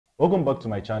Welcome back to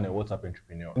my channel, WhatsApp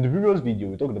Entrepreneur. In the previous video,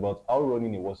 we talked about how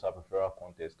running a WhatsApp referral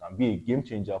contest can be a game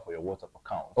changer for your WhatsApp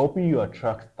account, helping you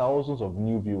attract thousands of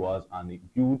new viewers and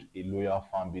build a loyal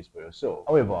fan base for yourself.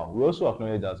 However, we also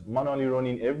acknowledge that manually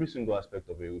running every single aspect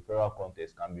of a referral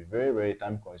contest can be very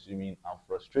time consuming and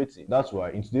frustrating. That's why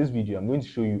in today's video, I'm going to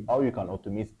show you how you can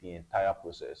automate the entire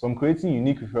process. From creating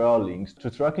unique referral links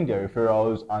to tracking their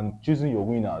referrals and choosing your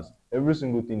winners. Every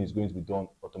single thing is going to be done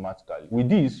automatically. With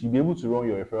this, you'll be able to run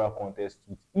your referral contest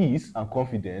with ease and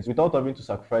confidence without having to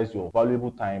sacrifice your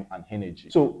valuable time and energy.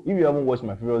 So if you haven't watched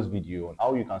my previous video on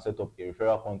how you can set up a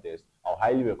referral contest, I'll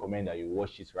highly recommend that you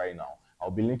watch it right now. I'll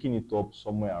be linking it up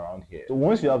somewhere around here. So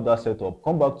once you have that set up,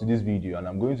 come back to this video and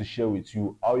I'm going to share with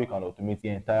you how you can automate the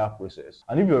entire process.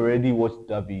 And if you already watched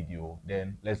that video,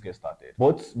 then let's get started.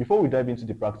 But before we dive into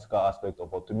the practical aspect of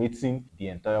automating the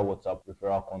entire WhatsApp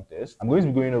referral contest, I'm going to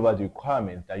be going over the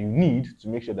requirements that you need to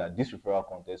make sure that this referral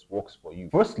contest works for you.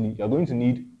 Firstly, you're going to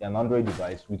need an Android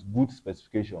device with good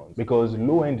specifications because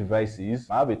low-end devices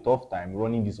have a tough time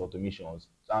running these automations.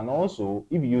 And also,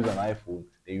 if you use an iPhone,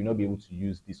 then you'll not be able to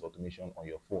use this automation on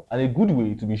your phone. And a good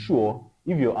way to be sure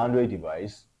if your Android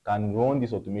device can run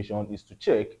this automation is to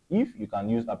check if you can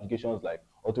use applications like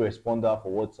autoresponder for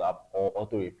WhatsApp or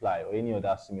auto reply or any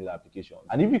other similar applications.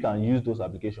 And if you can use those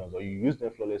applications or you use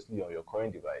them flawlessly on your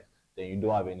current device, then you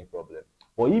don't have any problem.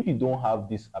 But if you don't have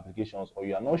these applications or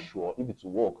you are not sure if it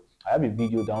will work, I have a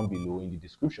video down below in the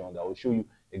description that will show you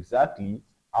exactly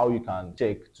how you can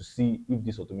check to see if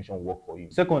this automation work for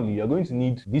you. Secondly, you're going to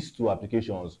need these two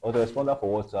applications, autoresponder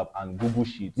for WhatsApp and Google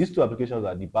Sheets. These two applications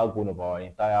are the backbone of our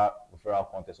entire referral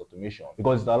contest automation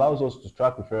because it allows us to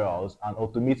track referrals and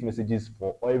automate messages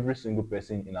for every single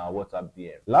person in our WhatsApp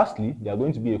DM. Lastly, there are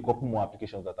going to be a couple more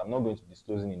applications that I'm not going to be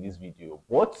disclosing in this video.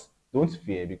 But don't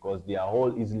fear because they are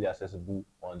all easily accessible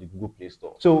on the Google Play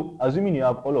Store. So assuming you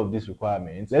have all of these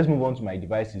requirements, let's move on to my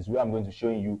devices where I'm going to show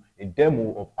you a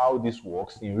demo of how this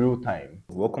works in real time.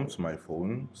 Welcome to my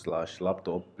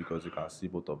phone/laptop because you can see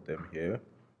both of them here.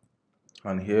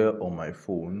 And here on my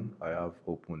phone, I have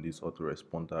opened this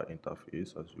autoresponder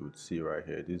interface. As you would see right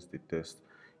here, this is the test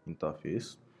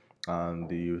interface. And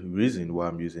the reason why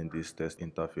I'm using this test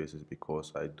interface is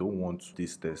because I don't want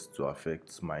this test to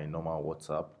affect my normal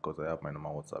WhatsApp because I have my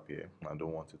normal WhatsApp here. I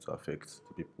don't want it to affect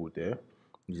the people there.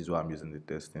 This is why I'm using the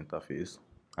test interface.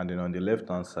 And then on the left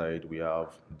hand side, we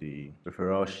have the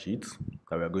referral sheet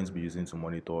that we are going to be using to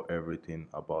monitor everything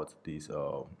about this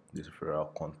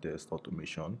referral contest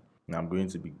automation. And I'm going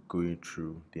to be going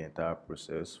through the entire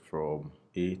process from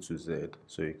A to Z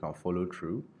so you can follow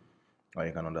through and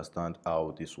you can understand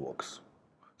how this works.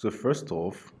 So first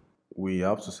off, we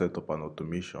have to set up an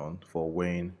automation for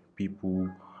when people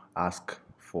ask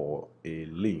for a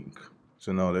link.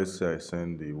 So now let's say I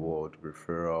send the word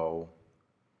referral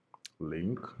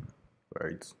link,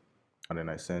 right? And then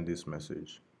I send this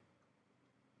message.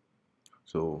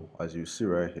 So as you see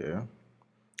right here,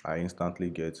 I instantly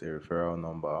get a referral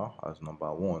number as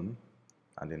number 1,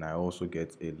 and then I also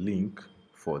get a link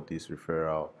for this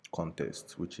referral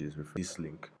contest, which is this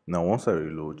link. Now once I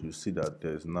reload, you see that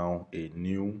there's now a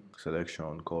new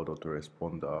selection called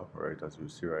autoresponder, right, as you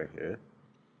see right here,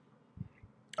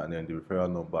 and then the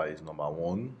referral number is number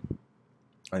 1,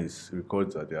 and it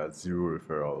records that there are 0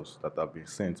 referrals that have been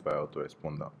sent by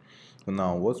autoresponder. So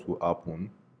now what will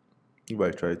happen if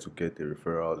I try to get a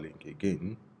referral link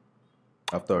again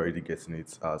after already getting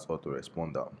it as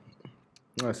autoresponder?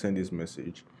 When I send this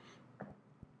message,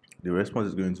 the response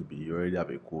is going to be, you already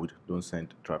have a code, don't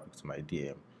send traffic to my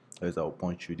DM, else I'll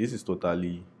punch you. This is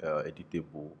totally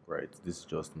editable, right? This is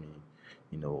just me,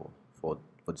 for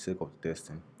the sake of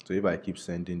testing. So if I keep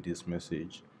sending this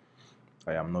message,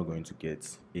 I am not going to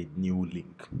get a new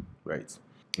link, right?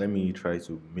 Let me try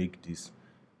to make this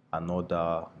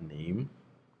another name,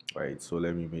 right? So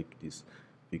let me make this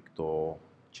Victor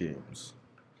James.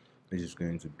 This is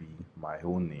going to be my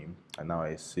whole name, and now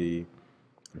I say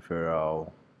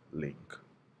referral link.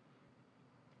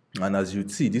 And as you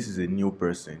see, this is a new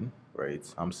person, right?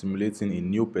 I'm simulating a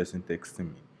new person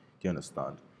texting me. Do you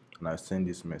understand? And I send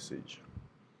this message.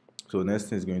 So next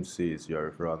thing is going to say is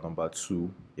your referral number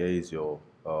 2. Here is your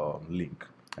link.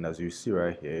 And as you see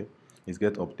right here, it's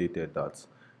get updated that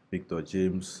Victor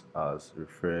James has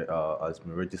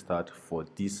been registered for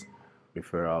this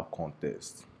referral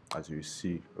contest, as you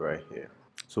see right here.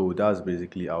 So that's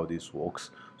basically how this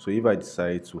works. So if I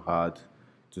decide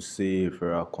to say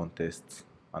referral contest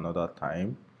another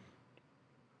time,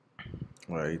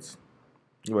 right?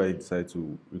 If I decide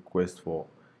to request for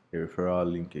a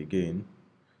referral link again,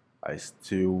 I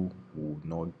still will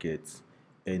not get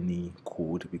any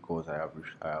code because I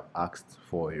have asked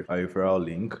for a referral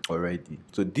link already.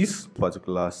 So this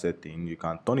particular setting, you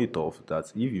can turn it off,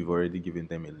 that if you've already given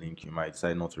them a link, you might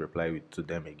decide not to reply to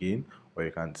them again, or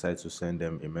you can decide to send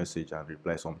them a message and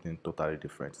reply something totally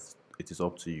different. It is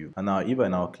up to you. And now if I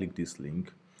now click this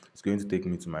link, it's going to take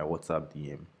me to my WhatsApp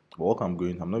DM. But what I'm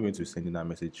not going to be sending that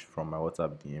message from my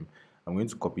WhatsApp DM. I'm going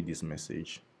to copy this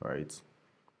message, right?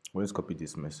 I'm going to copy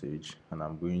this message and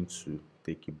I'm going to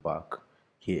take it back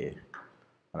here,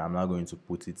 and I'm now going to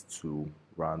put it to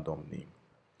random name.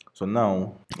 So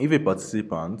now, if a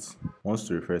participant wants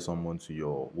to refer someone to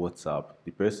your WhatsApp,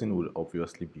 the person will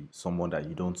obviously be someone that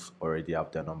you don't already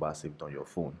have their number saved on your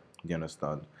phone. Do you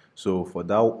understand? So for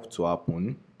that to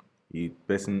happen, a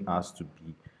person has to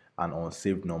be an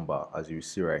unsaved number, as you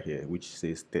see right here, which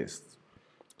says test.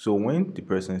 So when the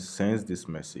person sends this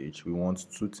message, we want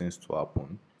two things to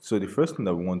happen. So the first thing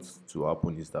that we want to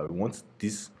happen is that we want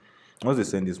this, once they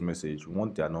send this message, we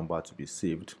want their number to be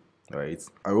saved, right?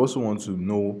 I also want to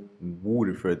know who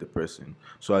referred the person.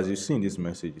 So as you see in this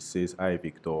message, it says, "Hi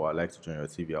Victor, I'd like to join your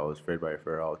TV. I was referred by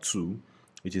referral 2,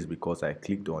 which is because I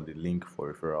clicked on the link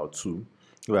for referral 2.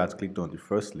 If I had clicked on the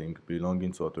first link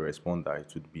belonging to autoresponder,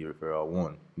 it would be referral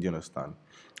 1. Do you understand?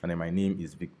 And then my name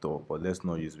is Victor, but let's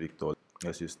not use Victor.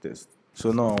 Let's use test.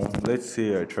 So now, let's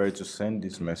say I try to send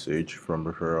this message from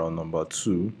referral number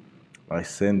 2. I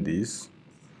send this,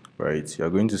 right? You're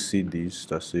going to see this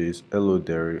that says, "Hello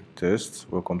there, test.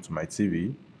 Welcome to my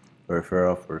TV. A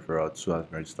referral for referral 2 has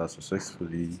been registered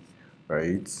successfully,"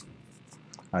 right?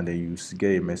 And then you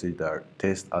get a message that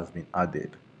test has been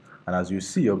added. And as you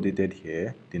see updated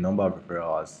here, the number of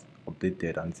referral has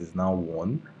updated and it is now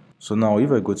 1. So now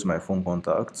if I go to my phone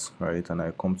contacts, right, and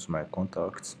I come to my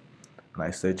contacts and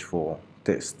I search for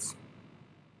test,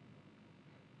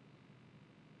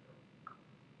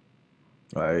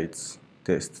 right,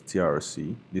 test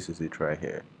TRC, this is it right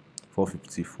here,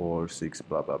 454.6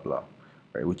 blah blah blah,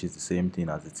 right, which is the same thing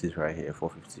as it is right here,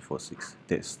 454.6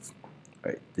 test,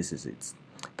 right, this is it.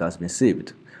 It has been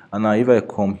saved. And now if I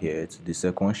come here to the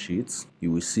second sheet,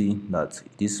 you will see that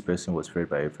this person was referred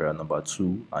by referral number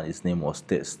 2 and his name was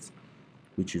test,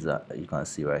 which is you can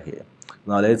see right here.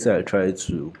 Now let's say I try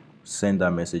to send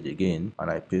that message again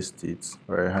and I paste it,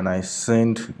 right, and I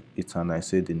send it and I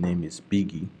say the name is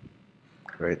Biggie,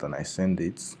 right, and I send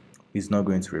it. He's not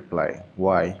going to reply.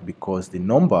 Why? Because the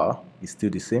number is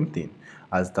still the same thing,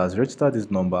 as it has registered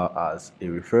this number as a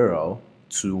referral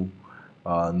to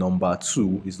number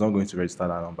 2. It's not going to register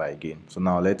that number again. So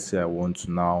now let's say I want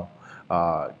to now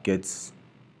get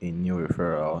a new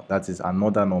referral, that is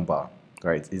another number,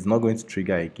 right? It's not going to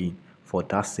trigger again for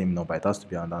that same number. It has to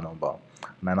be another number.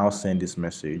 And I now send this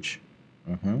message,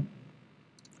 and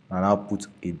I'll put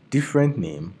a different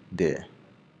name there,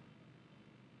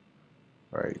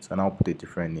 right? And I'll put a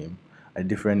different name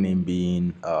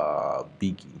being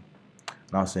Biggie.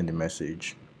 Now send the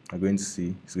message. I'm going to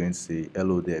see, it's going to say,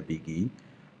 "Hello there, Biggie.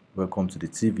 Welcome to the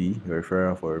TV. Your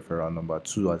referral for referral number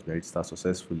 2 has been registered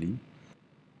successfully."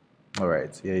 All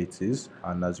right, here it is.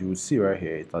 And as you will see right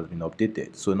here, it has been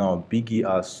updated. So now Biggie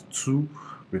has 2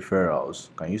 referrals.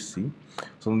 Can you see?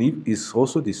 So it's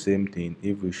also the same thing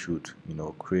if we should,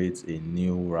 create a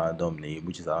new random name,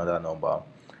 which is another number,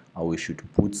 and we should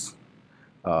put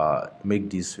make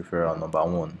this referral number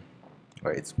 1,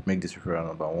 right? Make this referral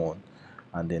number 1,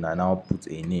 and then I now put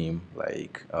a name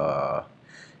like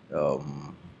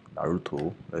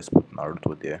Naruto. Let's put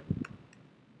Naruto there,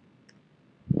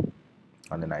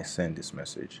 and then I send this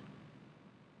message.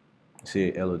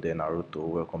 Say, "Hello there, Naruto.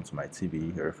 Welcome to my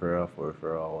TV. A referral for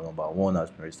referral number 1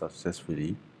 has been registered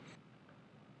successfully."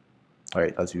 All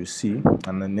right, as you see,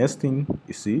 and the next thing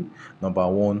you see, number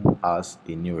 1 has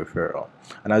a new referral,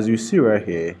 and as you see right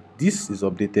here, this is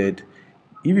updated.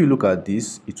 If you look at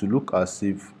this, it will look as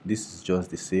if this is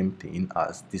just the same thing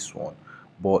as this one,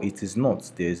 but it is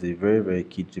not. There is a very, very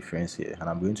key difference here, and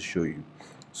I'm going to show you.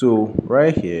 So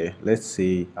right here, let's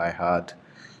say I had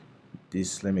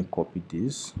this. Let me copy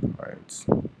this, all right,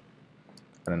 and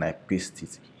then I paste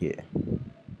it here.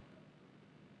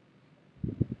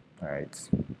 All right,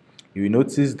 you will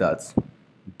notice that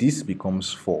this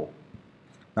becomes 4.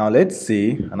 Now let's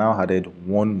say I now added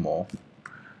 1 more,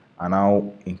 and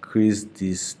I'll increase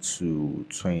this to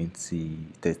 20,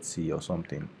 30 or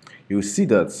something. You'll see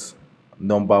that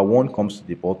number 1 comes to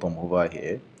the bottom over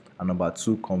here and number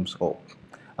 2 comes up.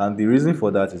 And the reason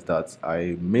for that is that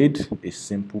I made a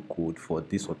simple code for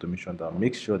this automation that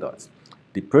makes sure that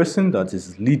the person that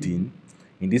is leading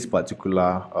in this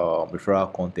particular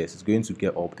referral contest is going to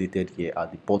get updated here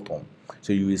at the bottom.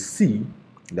 So you will see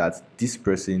that this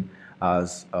person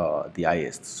has the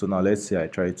highest. So now let's say I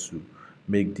try to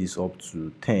make this up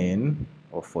to 10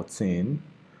 or 14,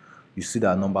 you see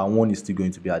that number 1 is still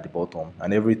going to be at the bottom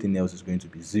and everything else is going to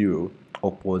be 0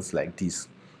 upwards like this.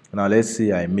 Now let's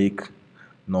say I make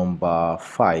number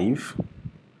 5.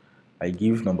 I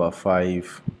give number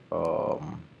 5,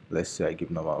 let's say I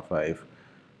give number 5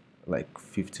 like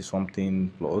 50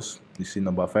 something plus. You see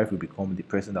number 5 will become the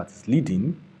person that is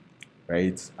leading,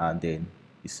 right? And then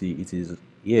you see it is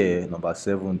here number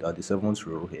 7 at the 7th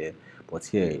row here, but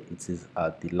here it is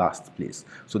at the last place.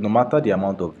 So no matter the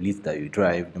amount of leads that you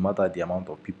drive, no matter the amount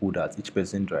of people that each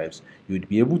person drives, you would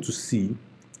be able to see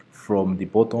from the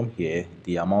bottom here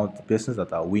the amount the persons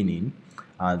that are winning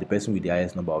and the person with the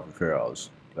highest number of referrals,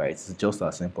 right? It's just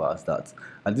as simple as that.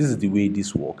 And this is the way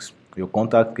this works. Your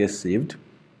contact gets saved,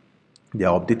 they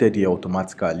are updated here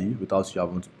automatically without you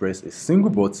having to press a single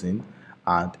button,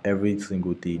 and every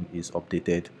single thing is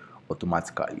updated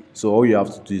automatically. So all you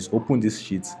have to do is open this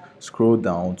sheet, scroll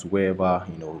down to wherever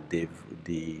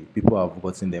the people have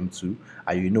gotten them to,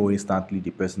 and you know instantly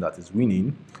the person that is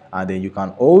winning. And then you can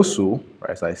also,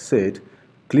 as I said,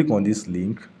 click on this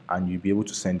link and you'll be able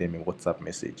to send them a WhatsApp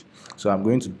message. So I'm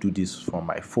going to do this from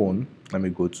my phone. Let me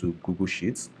go to Google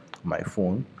Sheets, my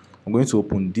phone. I'm going to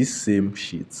open this same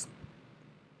sheet.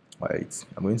 Right,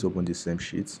 I'm going to open the same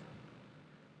sheet,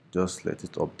 just let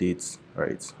it update,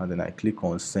 right, and then I click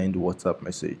on send WhatsApp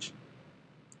message,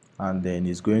 and then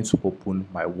it's going to open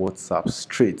my WhatsApp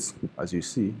straight. As you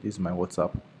see, this is my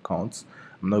WhatsApp account.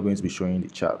 I'm not going to be showing the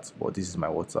chat, but this is my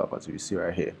WhatsApp, as you see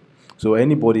right here. So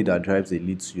anybody that drives a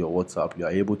lead to your WhatsApp, you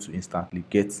are able to instantly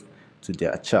get to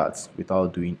their chats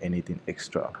without doing anything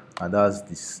extra. And that's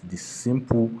this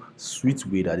simple, sweet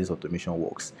way that this automation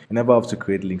works. You never have to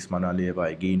create links manually ever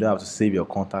again. You don't have to save your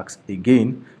contacts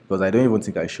again, because I don't even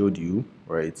think I showed you,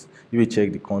 right? If you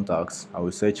check the contacts, I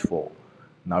will search for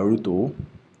Naruto,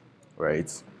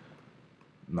 right?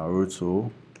 Naruto.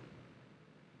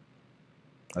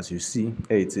 As you see,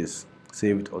 here it is,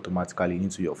 saved automatically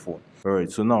into your phone. All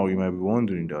right, so now you might be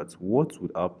wondering that what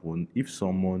would happen if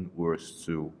someone was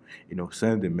to,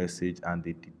 send a message and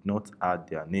they did not add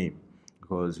their name?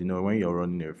 Because when you're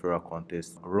running a referral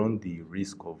contest, run the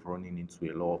risk of running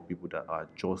into a lot of people that are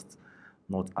just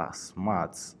not as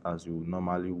smart as you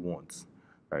normally want,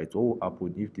 right? What will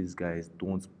happen if these guys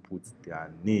don't put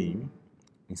their name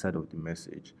inside of the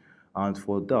message? And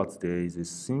for that, there is a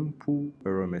simple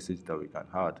error message that we can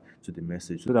add to the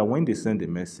message, so that when they send a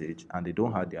message and they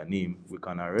don't have their name, we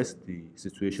can arrest the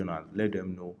situation and let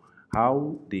them know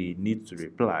how they need to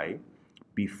reply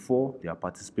before their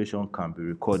participation can be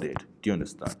recorded. Do you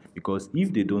understand? Because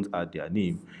if they don't add their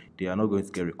name, they are not going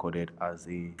to get recorded as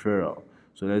a referral.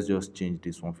 So let's just change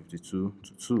this 152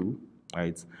 to 2,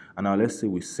 right? And now let's say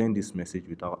we send this message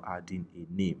without adding a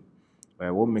name. Right,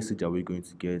 what message are we going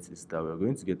to get is that we're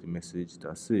going to get a message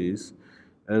that says,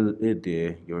 hey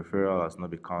there, your referral has not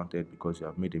been counted because you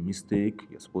have made a mistake.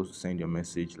 You're supposed to send your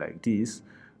message like this.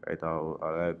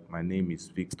 Right, my name is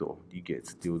Victor. You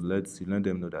get, you let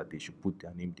them know that they should put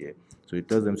their name there. So it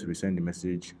tells them to resend the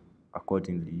message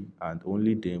accordingly, and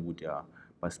only then would their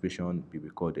participation be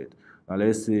recorded. Now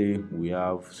let's say we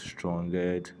have strong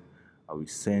head. I will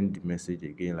send the message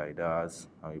again like that,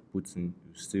 and you put in,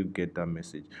 you still get that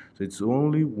message. So it's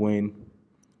only when you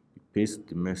paste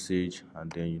the message and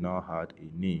then you now add a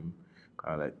name,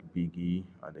 kind of like Biggie,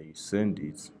 and then you send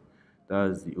it.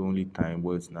 That's the only time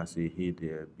where it's not say, hey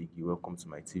there, Biggie, welcome to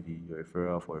my TV. Your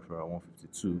referral for referral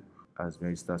 152 has been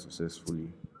registered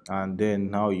successfully. And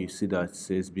then now you see that it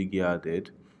says Biggie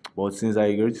added. But since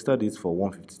I registered it for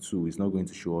 152, it's not going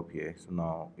to show up here. So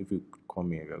now if you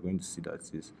come here, you're going to see that it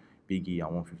says Biggie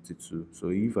and 152. So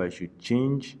if I should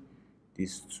change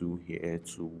these two here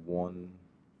to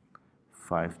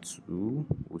 152,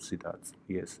 we'll see that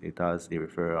yes, it has a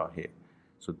referral here.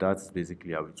 So that's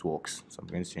basically how it works. So I'm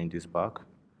going to change this back,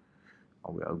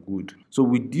 and we are good. So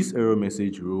with this error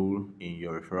message rule in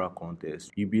your referral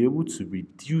contest, you'll be able to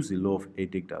reduce a lot of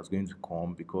headache that's going to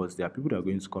come, because there are people that are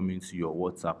going to come into your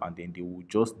WhatsApp and then they will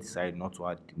just decide not to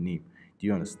add the name. Do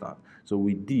you understand? So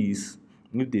with this,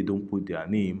 if they don't put their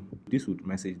name, this would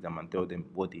message them and tell them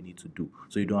what they need to do,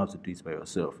 so you don't have to do it by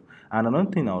yourself. And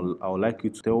another thing I would like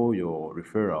you to tell your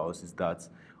referrals is that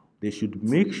they should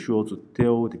make sure to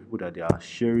tell the people that they are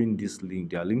sharing this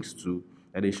link, their links to,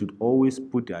 that they should always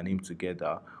put their name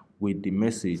together with the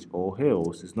message, or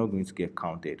else it's not going to get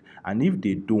counted. And if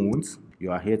they don't,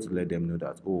 you are here to let them know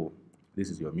that, oh, this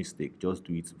is your mistake. Just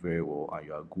do it very well and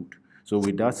you are good. So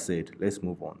with that said, let's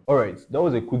move on. Alright, that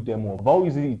was a quick demo of how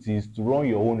easy it is to run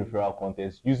your own referral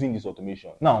contest using this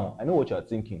automation. Now, I know what you're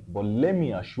thinking, but let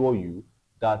me assure you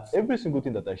that every single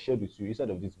thing that I shared with you inside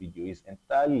of this video is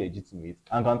entirely legitimate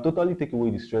and can totally take away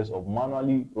the stress of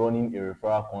manually running a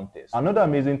referral contest. Another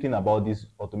amazing thing about this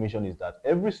automation is that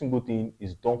every single thing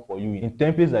is done for you in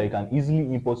templates that you can easily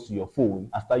import to your phone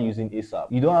and start using ASAP.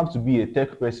 You don't have to be a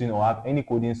tech person or have any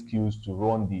coding skills to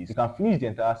run this. You can finish the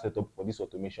entire setup for this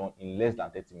automation in less than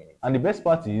 30 minutes. And the best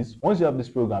part is, once you have this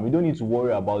program, you don't need to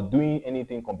worry about doing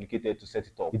anything complicated to set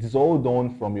it up. It is all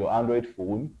done from your Android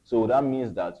phone, so that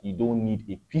means that you don't need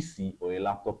a PC or a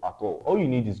laptop at all. All you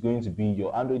need is going to be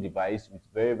your Android device with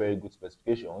very good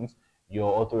specifications,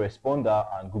 your autoresponder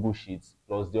and Google Sheets,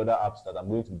 plus the other apps that I'm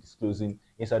going to be disclosing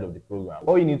inside of the program.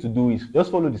 All you need to do is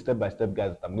just follow the step-by-step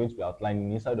guides that I'm going to be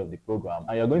outlining inside of the program,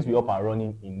 and you're going to be up and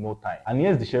running in no time. And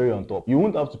here's the cherry on top. You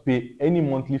won't have to pay any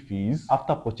monthly fees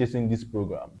after purchasing this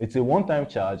program. It's a one-time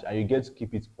charge and you get to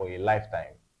keep it for a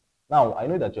lifetime. Now, I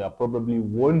know that you are probably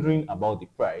wondering about the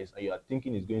price and you are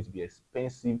thinking it's going to be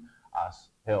expensive as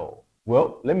hell.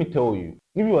 Well, let me tell you,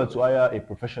 if you were to hire a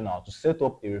professional to set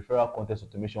up a referral contest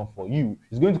automation for you,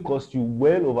 it's going to cost you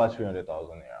well over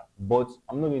 300,000 naira. But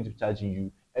I'm not going to be charging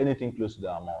you anything close to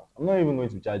that amount. I'm not even going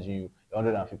to be charging you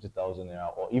 150,000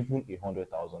 naira or even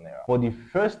 100,000 naira. For the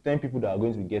first 10 people that are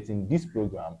going to be getting this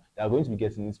program, they are going to be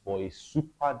getting it for a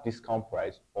super discount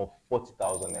price of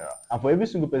 40,000 naira. And for every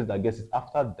single person that gets it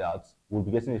after that, we'll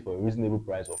be getting it for a reasonable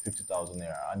price of 50,000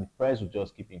 naira. And the price will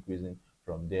just keep increasing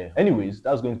from there. Anyways,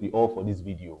 that's going to be all for this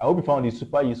video. I hope you found it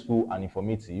super useful and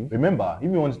informative. Remember,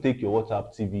 if you want to take your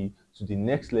WhatsApp TV to the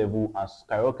next level and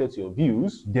skyrocket your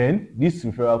views, then this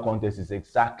referral contest is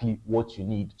exactly what you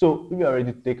need. So if you are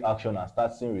ready to take action and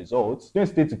start seeing results, don't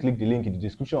hesitate to click the link in the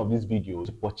description of this video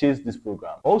to purchase this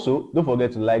program. Also, don't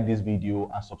forget to like this video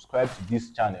and subscribe to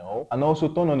this channel, and also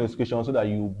turn on notifications so that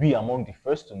you'll be among the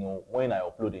first to know when I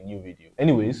upload a new video.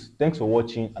 Anyways, thanks for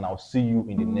watching and I'll see you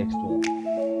in the next one.